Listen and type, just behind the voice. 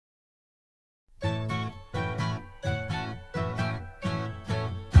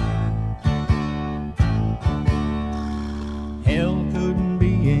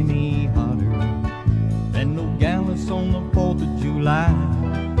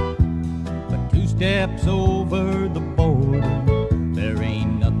steps over the border, there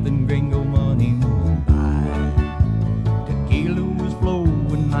ain't nothing gringo money won't buy. Tequila was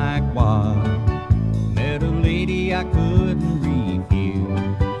flowing like water, met a lady I couldn't refuse.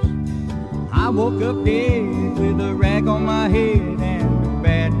 I woke up dead with a rag on my head and a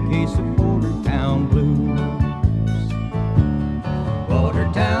bad case of Bordertown blues.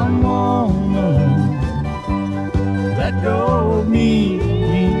 Bordertown woman, let go of me.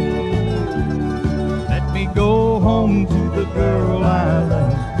 Let me go home to the girl I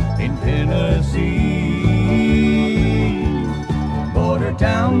love in Tennessee.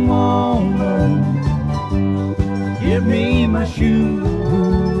 Bordertown woman, give me my shoes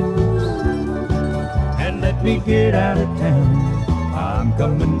and let me get out of town. I'm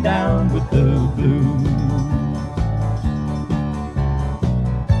coming down with the blues.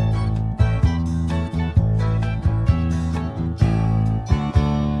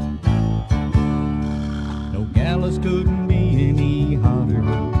 Dallas couldn't be any hotter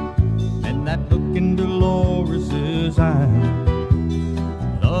than that look in Dolores's eyes.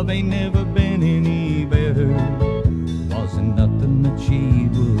 Love ain't never been any better, wasn't nothing that she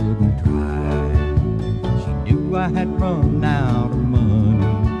wouldn't try. She knew I had run out of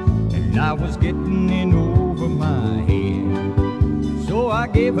money and I was getting in over my head, so I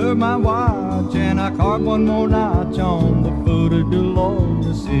gave her my watch and I carved one more notch on the foot of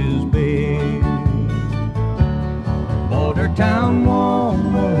Dolores's bed. Bordertown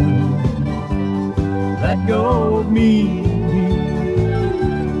woman, let go of me.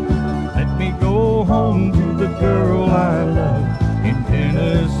 Let me go home to the girl I love in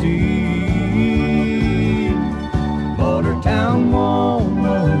Tennessee. Bordertown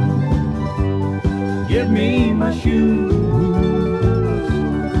woman, give me my shoes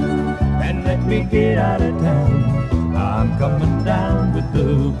and let me get out of town. I'm coming down with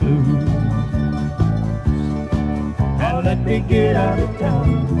the blues. Let me get out of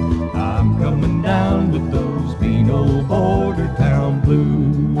town. I'm coming down with those mean old Bordertown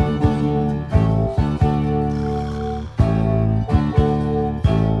blues.